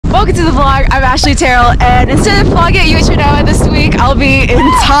welcome to the vlog. I'm Ashley Terrell, and instead of vlogging at Manoa this week, I'll be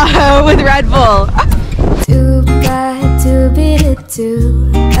in Tahoe with Red Bull. Too bad to beat it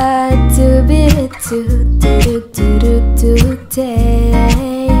too, bad to beat it too,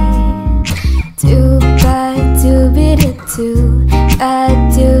 today. Too bad to beat it too,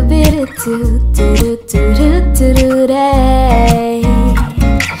 bad to beat it too, today.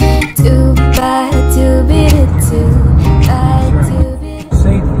 Too bad to beat it too, bad to beat it.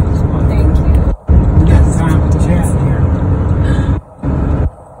 Safely is fun. Thank you. We got time to chat here.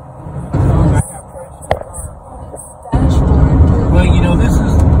 Well, you know, this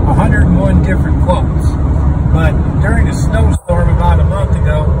is 101 different quotes, but during a snowstorm about a month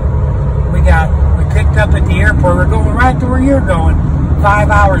ago, we picked up at the airport. We're going right to where you're going. 5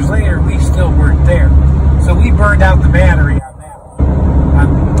 hours later, we still weren't there. So we burned out the battery on that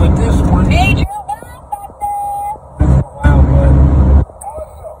one. But this one, hey, Joe, that's a wild one.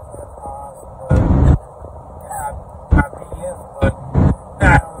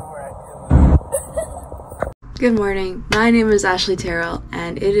 Good morning. My name is Ashley Terrell,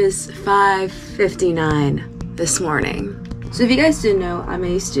 and it is 5:59 this morning. So if you guys didn't know, I'm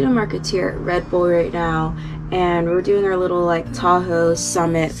a student marketeer at Red Bull right now, and we're doing our little like Tahoe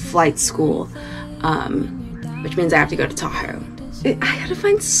Summit flight school, which means I have to go to Tahoe. I gotta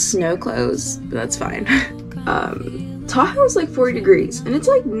find snow clothes, but that's fine. Tahoe is like 40 degrees, and it's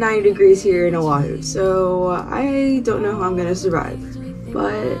like 90 degrees here in Oahu, so I don't know how I'm gonna survive.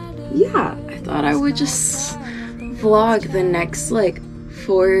 But yeah, I thought I would just vlog the next like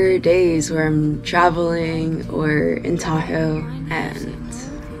 4 days where I'm traveling or in Tahoe. And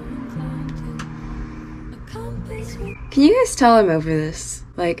can you guys tell I'm over this?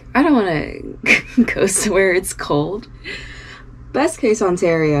 Like, I don't want to go somewhere it's cold. Best case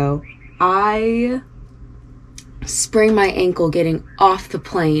Ontario, I sprained my ankle getting off the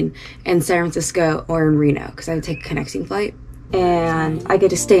plane in San Francisco or in Reno because I would take a connecting flight, and I get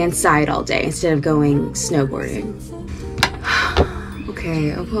to stay inside all day instead of going snowboarding.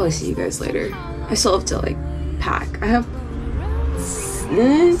 Okay, I'll probably see you guys later. I still have to like pack.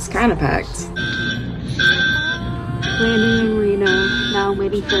 It's kind of packed. Landing in Reno. Now I'm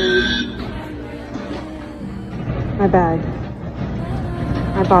waiting for my bag.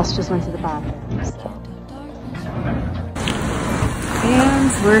 My boss just went to the bathroom. So.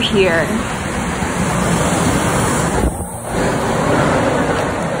 And we're here.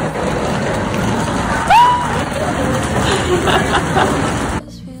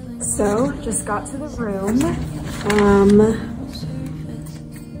 So, just got to the room.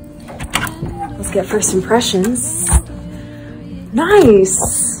 Let's get first impressions. Nice!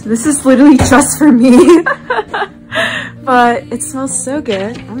 This is literally just for me. But it smells so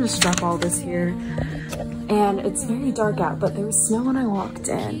good. I'm gonna strap all this here. And it's very dark out, but there was snow when I walked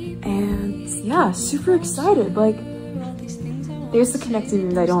in. And yeah, super excited. Like, there's the connecting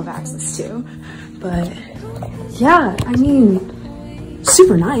room that I don't have access to. But yeah, I mean,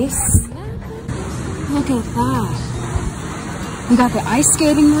 super nice. Look at that. We got the ice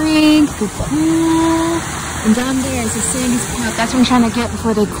skating rink, the pool, and down there is the Sandy's Park. That's what I'm trying to get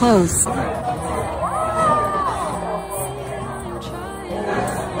before they close.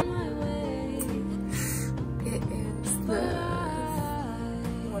 It is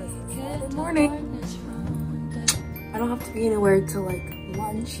the morning. I don't have to be anywhere till like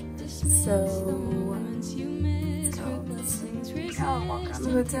lunch, so I'll walk around the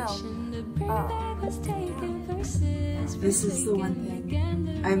hotel. This is the one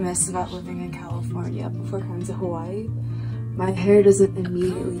thing I miss about living in California before coming to Hawaii. My hair doesn't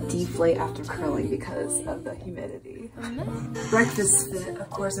immediately deflate after curling because of the humidity. Breakfast fit, of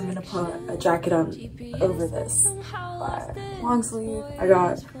course I'm gonna put a jacket on over this. But long sleeve, I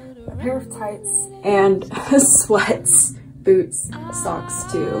got a pair of tights and sweats, boots, socks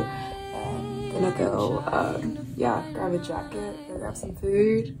too. Gonna go, yeah, grab a jacket, go grab some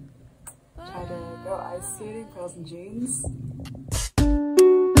food, try to go ice skating, put on some jeans.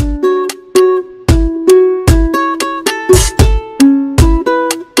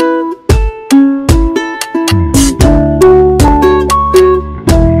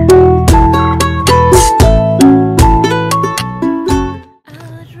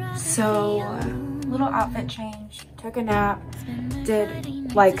 So, little outfit change, took a nap,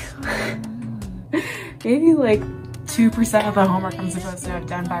 did like maybe like 2% of the homework I'm supposed to have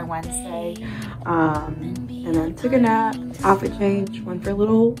done by Wednesday. And then took a nap, outfit change, went for a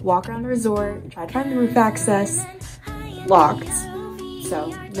little walk around the resort, tried to find the roof access, locked,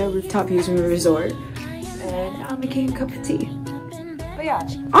 so no rooftop views from the resort, and now I'm making a cup of tea. But But yeah,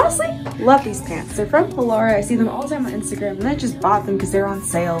 honestly, love these pants. They're from Laura. I see them all the time on Instagram, and I just bought them because they're on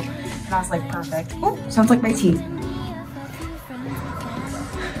sale. And I was like, perfect. Oh, sounds like my teeth.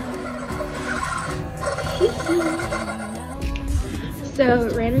 So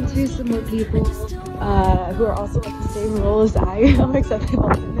ran into some more people who are also like the same role as I am, except they've all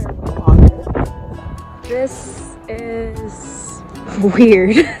been there for longer. This is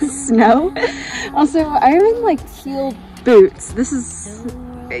weird. Snow. Also, I'm in like heeled boots. This is,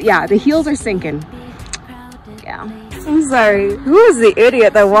 yeah, the heels are sinking. Yeah. I'm sorry. Who is the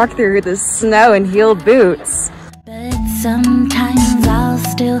idiot that walked through the snow in heeled boots? But sometimes I'll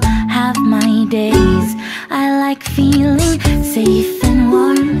still have my days. I like feeling safe and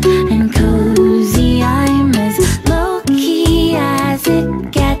warm and cozy. I'm as low-key as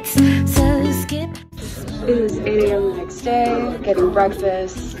it gets, so skip. It is 8 a.m. the next day, getting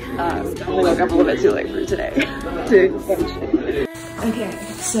breakfast. Definitely woke up a little bit too late for today to finish. Okay,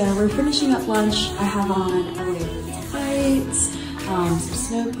 so we're finishing up lunch. I have on a layer of tights, some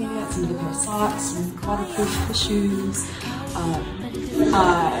snow pants, some pair of socks, some waterproof shoes,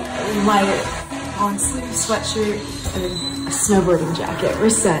 light long sleeve sweatshirt, and a snowboarding jacket. We're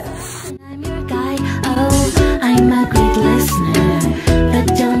set. I'm your guy, oh, I'm a great listener, but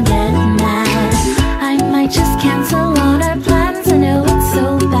don't get mad. I might just cancel on our plans. I know it's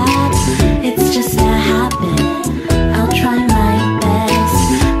so bad, it's just a habit. I'll try my best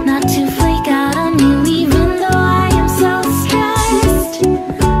not to flake out on you, even though I am so stressed.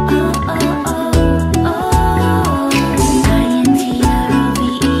 Oh, oh, oh, oh, I-N-T-R-O-V-E-R-T,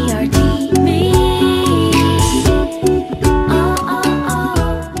 me. Oh, oh, oh,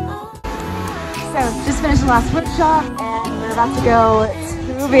 oh. So, just finished the last workshop, and we're about to go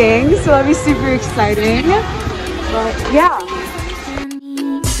tubing, so that'll be super exciting. But yeah.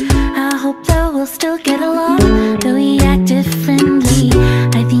 I hope that we'll still get along, though we act differently.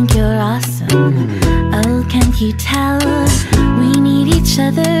 I think you're awesome. Oh, can't you tell? We need each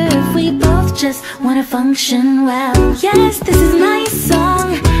other if we both just want to function well. Yes, this is my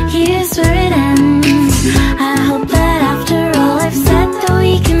song. Here's where it ends. I hope that after all I've said, that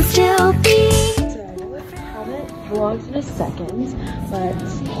we can still be. So, I haven't vlogged in a second, but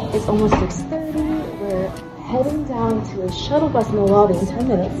it's almost 6:30. We're heading down to a shuttle bus in the lobby in 10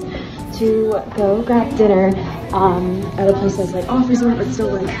 minutes to go grab dinner at a place that's like off resort but still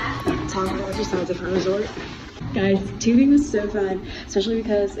like top exercise of a resort. Guys, tubing was so fun, especially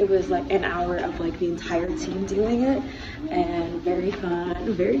because it was like an hour of like the entire team doing it, and very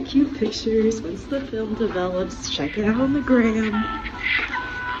fun, very cute pictures. Once the film develops, check it out on the gram.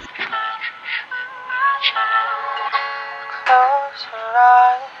 Close your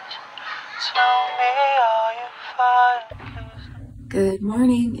eyes, tell me all you find. Good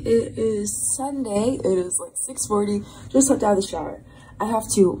morning. It is Sunday. It is like 6:40. Just stepped out of the shower. I have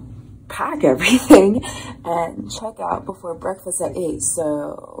to pack everything and check out before breakfast at 8.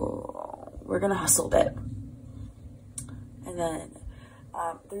 So we're gonna hustle a bit. And then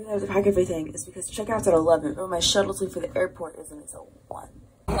the reason I have to pack everything is because checkout's at 11, but my shuttle to for the airport isn't until 1.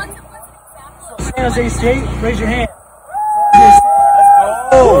 San Jose State, raise your hand.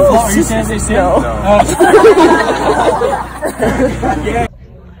 Oh, Are you San Jose State? No. Yeah.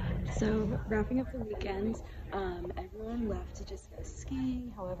 So wrapping up the weekend, everyone left to just go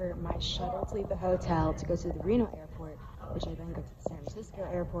skiing. However, my shuttle to leave the hotel to go to the Reno airport, which I then go to the San Francisco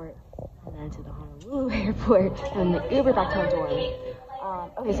airport, and then to the Honolulu airport, and the Uber back to my dorm.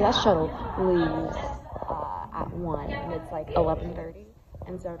 Okay, so that shuttle leaves at 1, and it's like 11:30,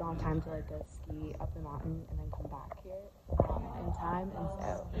 and so I don't have time to like go ski up the mountain and then come back here in time. And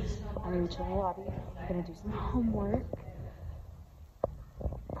so I'm gonna chill in the lobby. I'm gonna do some homework.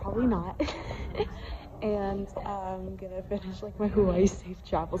 Probably not. And I'm gonna finish like my Hawaii safe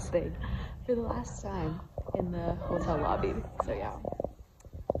travels thing for the last time in the hotel lobby. So yeah,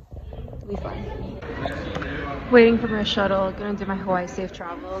 it'll be fun. Waiting for my shuttle, gonna do my Hawaii safe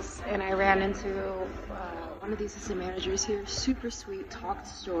travels, and I ran into one of the assistant managers here. Super sweet, talked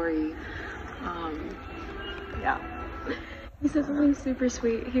story. Yeah. He said something super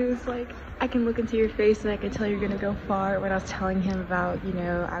sweet. He was like, I can look into your face and I can tell you're gonna go far. When I was telling him about, you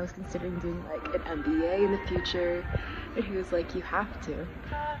know, I was considering doing like an MBA in the future. And he was like, you have to.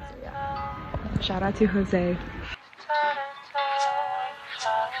 So yeah. Shout out to Jose.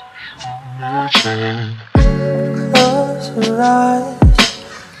 Close your eyes,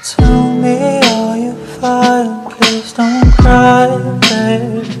 tell me all you find. Please don't cry,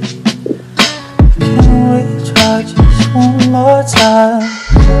 baby. Can we try just one more time?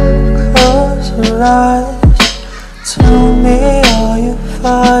 Close your eyes.